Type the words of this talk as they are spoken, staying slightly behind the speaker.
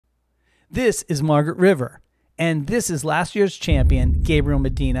This is Margaret River, and this is last year's champion, Gabriel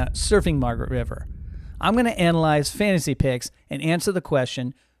Medina, surfing Margaret River. I'm going to analyze fantasy picks and answer the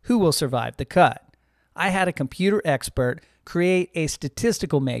question, who will survive the cut? I had a computer expert create a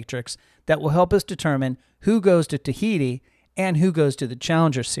statistical matrix that will help us determine who goes to Tahiti and who goes to the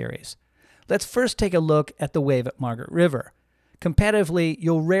Challenger Series. Let's first take a look at the wave at Margaret River. Competitively,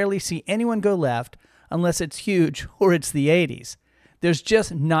 you'll rarely see anyone go left unless it's huge or it's the 80s. There's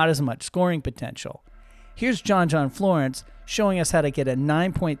just not as much scoring potential. Here's John Florence showing us how to get a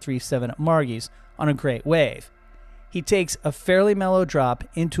 9.37 at Margie's on a great wave. He takes a fairly mellow drop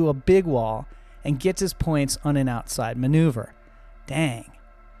into a big wall and gets his points on an outside maneuver. Dang.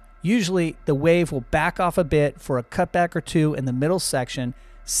 Usually, the wave will back off a bit for a cutback or two in the middle section,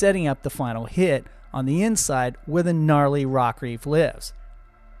 setting up the final hit on the inside where the gnarly rock reef lives.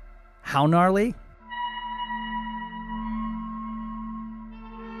 How gnarly?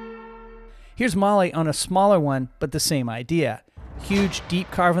 Here's Molly on a smaller one, but the same idea. Huge, deep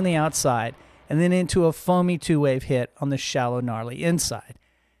carve on the outside, and then into a foamy two-wave hit on the shallow, gnarly inside.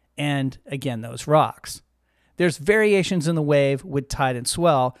 And, again, those rocks. There's variations in the wave with tide and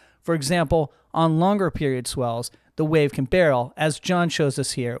swell. For example, on longer period swells, the wave can barrel, as John shows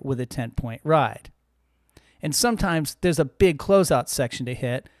us here with a 10-point ride. And sometimes there's a big closeout section to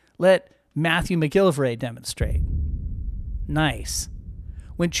hit. Let Matthew McGillivray demonstrate. Nice.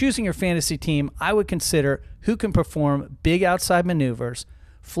 When choosing your fantasy team, I would consider who can perform big outside maneuvers,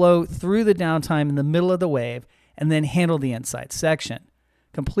 flow through the downtime in the middle of the wave, and then handle the inside section.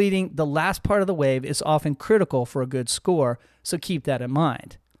 Completing the last part of the wave is often critical for a good score, so keep that in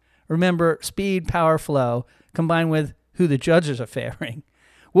mind. Remember, speed, power, flow, combined with who the judges are favoring.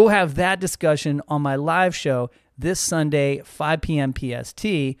 We'll have that discussion on my live show this Sunday, 5 p.m. PST.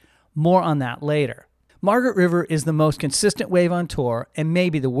 More on that later. Margaret River is the most consistent wave on tour and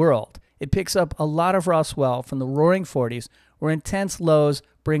maybe the world. It picks up a lot of raw swell from the roaring 40s, where intense lows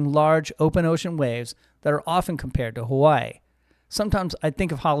bring large open ocean waves that are often compared to Hawaii. Sometimes I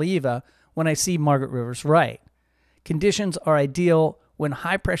think of Haleiwa when I see Margaret River's right. Conditions are ideal when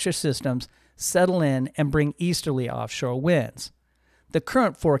high-pressure systems settle in and bring easterly offshore winds. The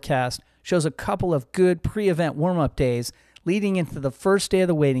current forecast shows a couple of good pre-event warm-up days leading into the first day of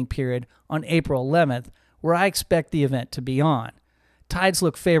the waiting period on April 11th, where I expect the event to be on. Tides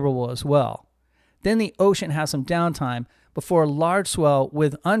look favorable as well. Then the ocean has some downtime before a large swell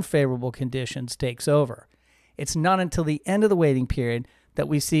with unfavorable conditions takes over. It's not until the end of the waiting period that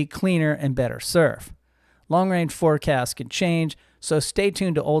we see cleaner and better surf. Long-range forecasts can change, so stay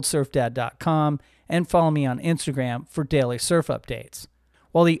tuned to oldsurfdad.com and follow me on Instagram for daily surf updates.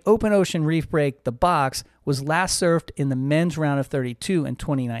 While the open ocean reef break, the box, was last surfed in the men's round of 32 in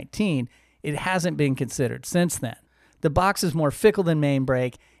 2019, it hasn't been considered since then. The box is more fickle than main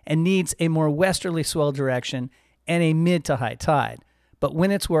break and needs a more westerly swell direction and a mid to high tide. But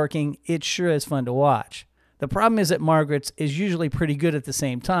when it's working, it sure is fun to watch. The problem is that Margaret's is usually pretty good at the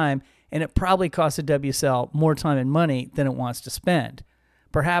same time, and it probably costs a WSL more time and money than it wants to spend.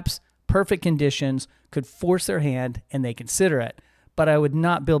 Perhaps perfect conditions could force their hand and they consider it, but I would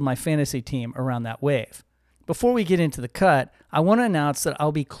not build my fantasy team around that wave. Before we get into the cut, I want to announce that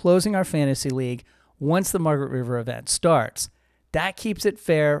I'll be closing our fantasy league once the Margaret River event starts. That keeps it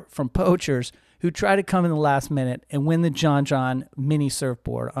fair from poachers who try to come in the last minute and win the John mini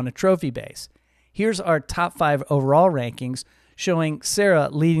surfboard on a trophy base. Here's our top 5 overall rankings, showing Sarah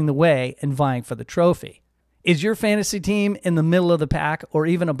leading the way and vying for the trophy. Is your fantasy team in the middle of the pack or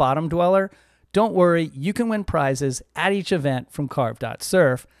even a bottom dweller? Don't worry, you can win prizes at each event from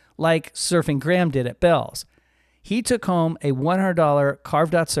Carve.surf, like Surfing Graham did at Bell's. He took home a $100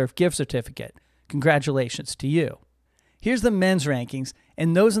 Carve.surf gift certificate. Congratulations to you. Here's the men's rankings,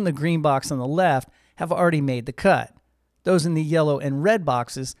 and those in the green box on the left have already made the cut. Those in the yellow and red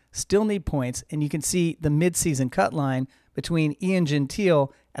boxes still need points, and you can see the mid-season cut line between Ian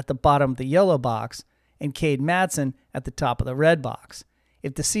Gentile at the bottom of the yellow box and Cade Madsen at the top of the red box.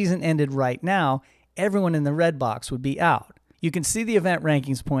 If the season ended right now, everyone in the red box would be out. You can see the event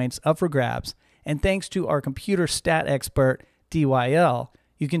rankings points up for grabs, and thanks to our computer stat expert, DYL,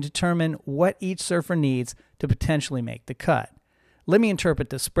 you can determine what each surfer needs to potentially make the cut. Let me interpret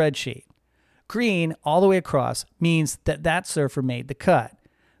the spreadsheet. Green all the way across means that that surfer made the cut.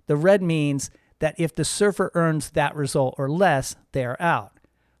 The red means that if the surfer earns that result or less, they are out.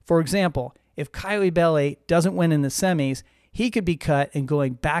 For example, if Coyote Belly doesn't win in the semis, he could be cut and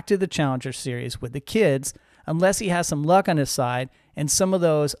going back to the Challenger Series with the kids unless he has some luck on his side and some of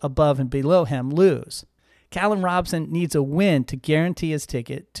those above and below him lose. Callum Robson needs a win to guarantee his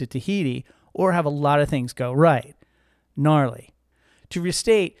ticket to Tahiti or have a lot of things go right. Gnarly. To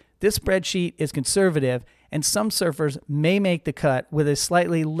restate, This spreadsheet is conservative, and some surfers may make the cut with a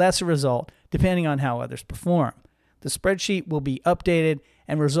slightly lesser result depending on how others perform. The spreadsheet will be updated,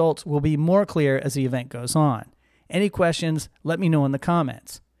 and results will be more clear as the event goes on. Any questions, let me know in the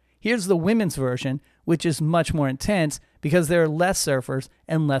comments. Here's the women's version, which is much more intense because there are less surfers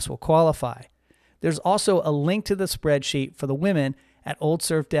and less will qualify. There's also a link to the spreadsheet for the women at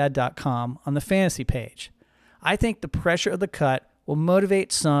oldsurfdad.com on the fantasy page. I think the pressure of the cut will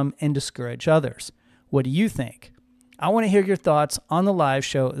motivate some and discourage others. What do you think? I want to hear your thoughts on the live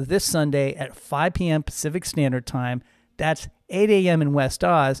show this Sunday at 5 p.m. Pacific Standard Time. That's 8 a.m. in West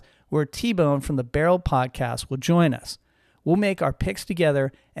Oz, where T-Bone from the Barrel Podcast will join us. We'll make our picks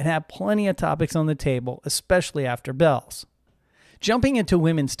together and have plenty of topics on the table, especially after Bells. Jumping into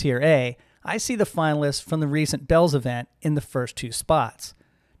Women's Tier A, I see the finalists from the recent Bells event in the first two spots.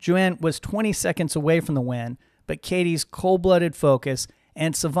 Joanne was 20 seconds away from the win, but Katie's cold-blooded focus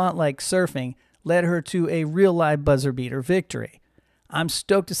and savant-like surfing led her to a real-live buzzer-beater victory. I'm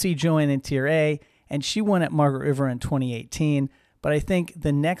stoked to see Joanne in Tier A, and she won at Margaret River in 2018, but I think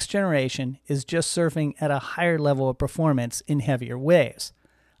the next generation is just surfing at a higher level of performance in heavier waves.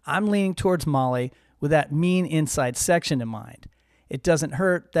 I'm leaning towards Molly with that mean inside section in mind. It doesn't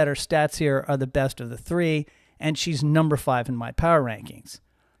hurt that her stats here are the best of the three, and she's number 5 in my power rankings.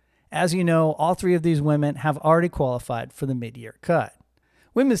 As you know, all 3 of these women have already qualified for the mid-year cut.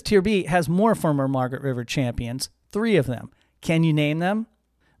 Women's Tier B has more former Margaret River champions, 3 of them. Can you name them?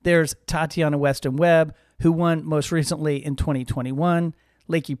 There's Tatiana Weston Webb, who won most recently in 2021,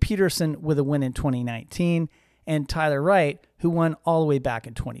 Lakey Peterson with a win in 2019, and Tyler Wright, who won all the way back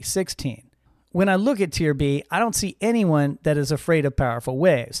in 2016. When I look at Tier B, I don't see anyone that is afraid of powerful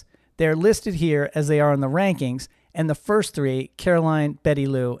waves. They're listed here as they are in the rankings, and the first 3, Caroline, Betty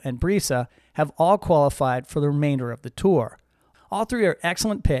Lou, and Brisa, have all qualified for the remainder of the tour. All 3 are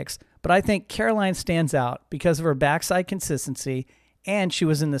excellent picks, but I think Caroline stands out because of her backside consistency, and she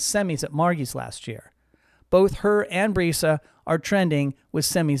was in the semis at Margie's last year. Both her and Brisa are trending with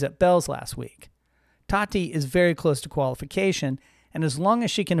semis at Bells last week. Tati is very close to qualification, and as long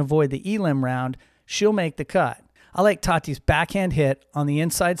as she can avoid the elim round, she'll make the cut. I like Tati's backhand hit on the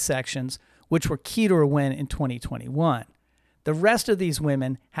inside sections, which were key to her win in 2021. The rest of these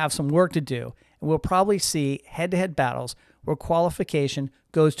women have some work to do, and we'll probably see head-to-head battles where qualification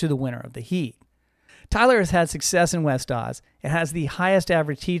goes to the winner of the heat. Tyler has had success in West Oz and has the highest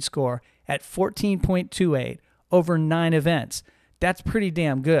average heat score at 14.28 over 9 events. That's pretty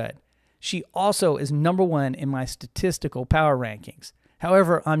damn good. She also is number 1 in my statistical power rankings.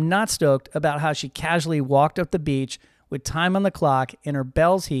 However, I'm not stoked about how she casually walked up the beach with time on the clock in her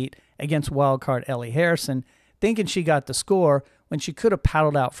Bells heat against wildcard Ellie Harrison, thinking she got the score when she could have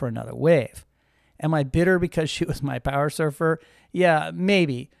paddled out for another wave. Am I bitter because she was my power surfer? Yeah,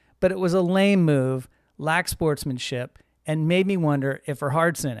 maybe, but it was a lame move, lacked sportsmanship, and made me wonder if her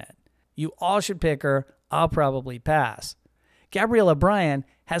heart's in it. You all should pick her. I'll probably pass. Gabriel O'Brien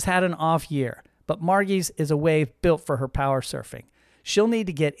has had an off year, but Margie's is a wave built for her power surfing. She'll need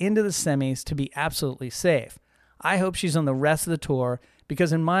to get into the semis to be absolutely safe. I hope she's on the rest of the tour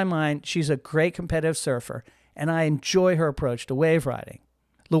because in my mind, she's a great competitive surfer, and I enjoy her approach to wave riding.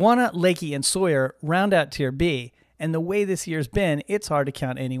 Luana, Lakey, and Sawyer round out Tier B, and the way this year's been, it's hard to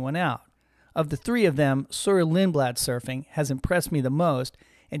count anyone out. Of the 3 of them, Sawyer Lindblad surfing has impressed me the most,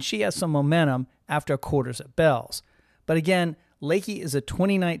 and she has some momentum after quarters at Bells. But again, Lakey is a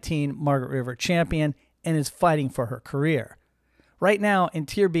 2019 Margaret River champion and is fighting for her career. Right now, in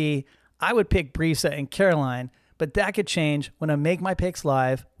Tier B, I would pick Brisa and Caroline, but that could change when I make my picks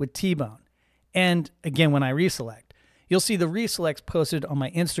live with T-Bone. And again, when I reselect. You'll see the reselects posted on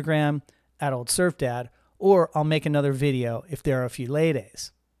my Instagram, @OldSurfDad, or I'll make another video if there are a few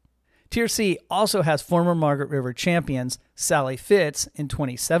lay-days. Tier C also has former Margaret River champions Sally Fitz in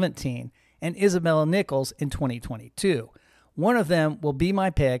 2017 and Isabella Nichols in 2022. One of them will be my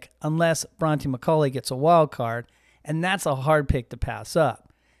pick unless Bronte McCauley gets a wild card, and that's a hard pick to pass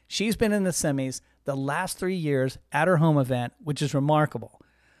up. She's been in the semis the last 3 years at her home event, which is remarkable.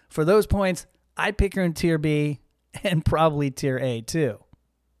 For those points, I'd pick her in Tier B and probably Tier A too.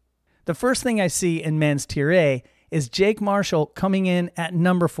 The first thing I see in men's Tier A is Jake Marshall coming in at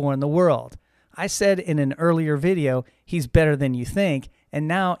number 4 in the world. I said in an earlier video, he's better than you think, and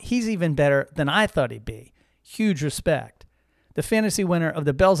now he's even better than I thought he'd be. Huge respect. The fantasy winner of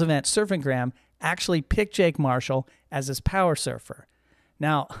the Bells event, Surfingram, actually picked Jake Marshall as his power surfer.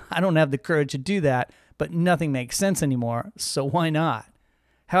 Now, I don't have the courage to do that, but nothing makes sense anymore, so why not?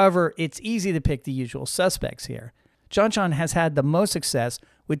 However, it's easy to pick the usual suspects here. John has had the most success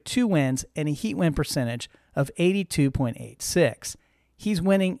with 2 wins and a heat win percentage of 82.86. he's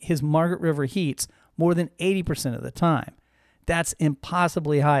winning his Margaret River heats more than 80% of the time. That's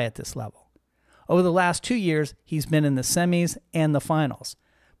impossibly high at this level. Over the last 2 years, he's been in the semis and the finals.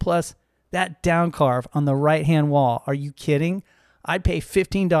 Plus, that down carve on the right-hand wall, are you kidding? I'd pay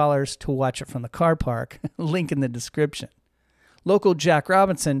 $15 to watch it from the car park. Link in the description. Local Jack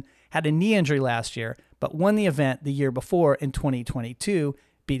Robinson had a knee injury last year, but won the event the year before in 2022,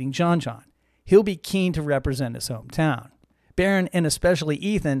 beating John John. He'll be keen to represent his hometown. Barron and especially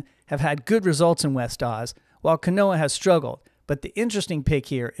Ethan have had good results in West Oz, while Kanoa has struggled, but the interesting pick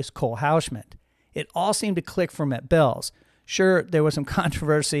here is Cole Houshmand. It all seemed to click for him at Bells. Sure, there was some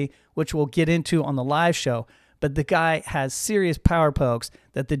controversy, which we'll get into on the live show, but the guy has serious power pokes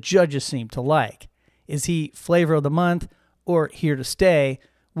that the judges seem to like. Is he flavor of the month or here to stay?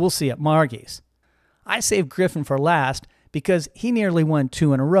 We'll see at Margie's. I saved Griffin for last because he nearly won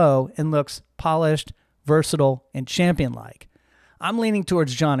 2 in a row and looks polished, versatile, and champion-like. I'm leaning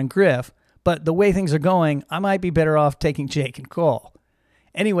towards John and Griff, but the way things are going, I might be better off taking Jake and Cole.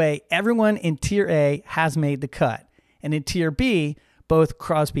 Anyway, everyone in Tier A has made the cut, and in Tier B, both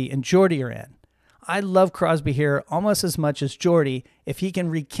Crosby and Jordy are in. I love Crosby here almost as much as Jordy if he can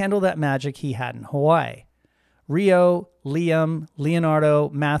rekindle that magic he had in Hawaii. Rio, Liam, Leonardo,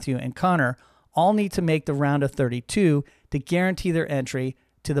 Matthew, and Connor all need to make the round of 32 to guarantee their entry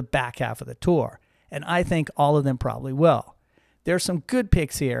to the back half of the tour, and I think all of them probably will. There are some good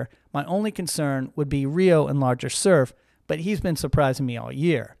picks here. My only concern would be Rio in larger surf, but he's been surprising me all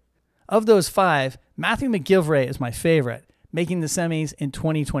year. Of those 5, Matthew McGillivray is my favorite, making the semis in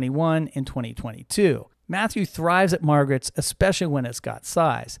 2021 and 2022. Matthew thrives at Margaret's, especially when it's got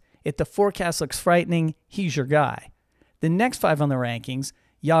size. If the forecast looks frightening, he's your guy. The next 5 on the rankings,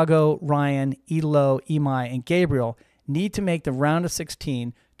 Yago, Ryan, Idolo, Imai, and Gabriel, need to make the round of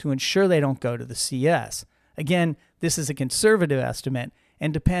 16 to ensure they don't go to the CS. Again, this is a conservative estimate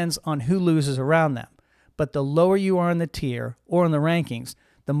and depends on who loses around them. But the lower you are in the tier or in the rankings,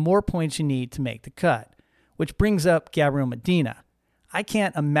 the more points you need to make the cut. Which brings up Gabriel Medina. I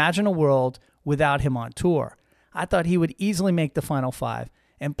can't imagine a world without him on tour. I thought he would easily make the final 5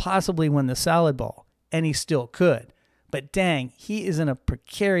 and possibly win the Salad Bowl, and he still could. But dang, he is in a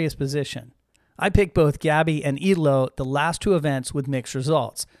precarious position. I picked both Gabby and Idolo the last 2 events with mixed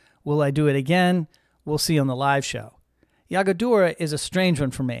results. Will I do it again? We'll see on the live show. Yagadura is a strange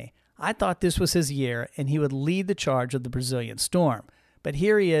one for me. I thought this was his year and he would lead the charge of the Brazilian Storm. But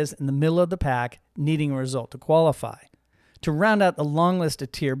here he is in the middle of the pack, needing a result to qualify. To round out the long list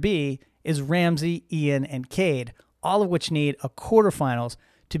of Tier B is Ramsey, Ian, and Cade, all of which need a quarterfinals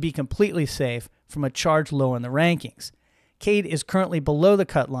to be completely safe from a charge low in the rankings. Cade is currently below the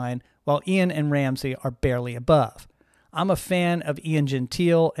cut line, while Ian and Ramsey are barely above. I'm a fan of Ian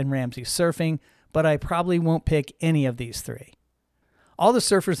Gentile and Ramsey surfing, but I probably won't pick any of these 3. All the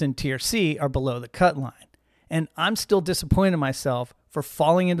surfers in Tier C are below the cut line, and I'm still disappointed in myself for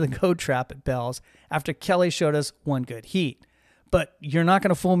falling into the goat trap at Bells after Kelly showed us one good heat. But you're not going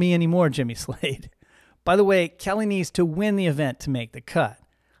to fool me anymore, Jimmy Slade. By the way, Kelly needs to win the event to make the cut.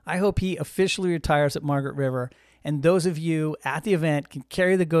 I hope he officially retires at Margaret River, and those of you at the event can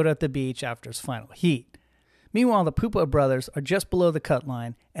carry the goat at the beach after his final heat. Meanwhile, the Pupo brothers are just below the cut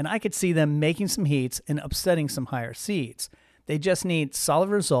line, and I could see them making some heats and upsetting some higher seeds. They just need solid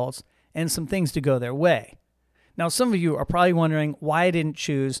results and some things to go their way. Now, some of you are probably wondering why I didn't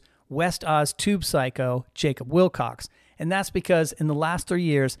choose West Oz Tube Psycho Jacob Wilcox, and that's because in the last 3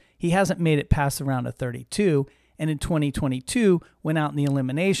 years, he hasn't made it past the round of 32, and in 2022 went out in the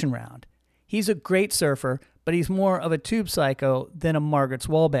elimination round. He's a great surfer, but he's more of a tube psycho than a Margaret's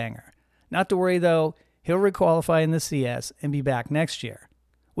wallbanger. Not to worry though, he'll requalify in the CS and be back next year.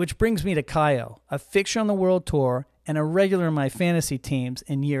 Which brings me to Kaio, a fixture on the World Tour and a regular in my fantasy teams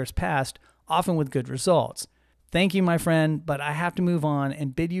in years past, often with good results. Thank you, my friend, but I have to move on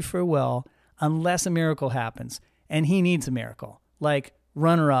and bid you farewell unless a miracle happens, and he needs a miracle, like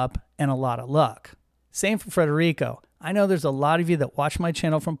runner-up and a lot of luck. Same for Frederico. I know there's a lot of you that watch my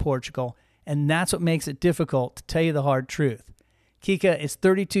channel from Portugal, and that's what makes it difficult to tell you the hard truth. Kika is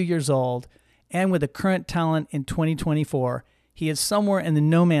 32 years old, and with the current talent in 2024, he is somewhere in the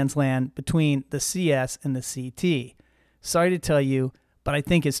no man's land between the CS and the CT. Sorry to tell you, but I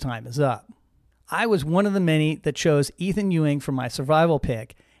think his time is up. I was one of the many that chose Ethan Ewing for my survival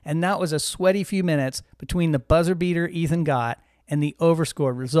pick, and that was a sweaty few minutes between the buzzer beater Ethan got and the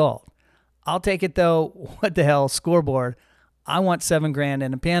overscored result. I'll take it though. What the hell, scoreboard. I want $7,000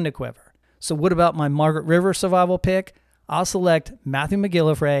 and a panda quiver. So what about my Margaret River survival pick? I'll select Matthew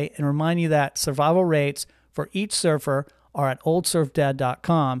McGillivray and remind you that survival rates for each surfer are at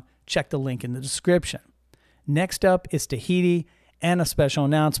oldsurfdad.com. Check the link in the description. Next up is Tahiti, and a special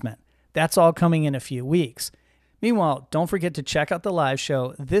announcement. That's all coming in a few weeks. Meanwhile, don't forget to check out the live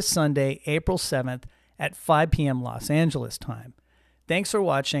show this Sunday, April 7th at 5 p.m. Los Angeles time. Thanks for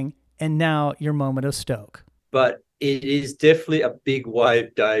watching, and now your moment of stoke. But it is definitely a big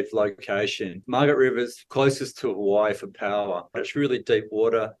wave, Dave, location. Margaret River's closest to Hawaii for power. It's really deep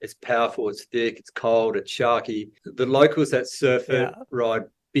water. It's powerful. It's thick. It's cold. It's sharky. The locals that surf it ride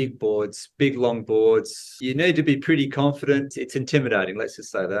big boards, big long boards. You need to be pretty confident. It's intimidating. Let's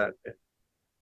just say that.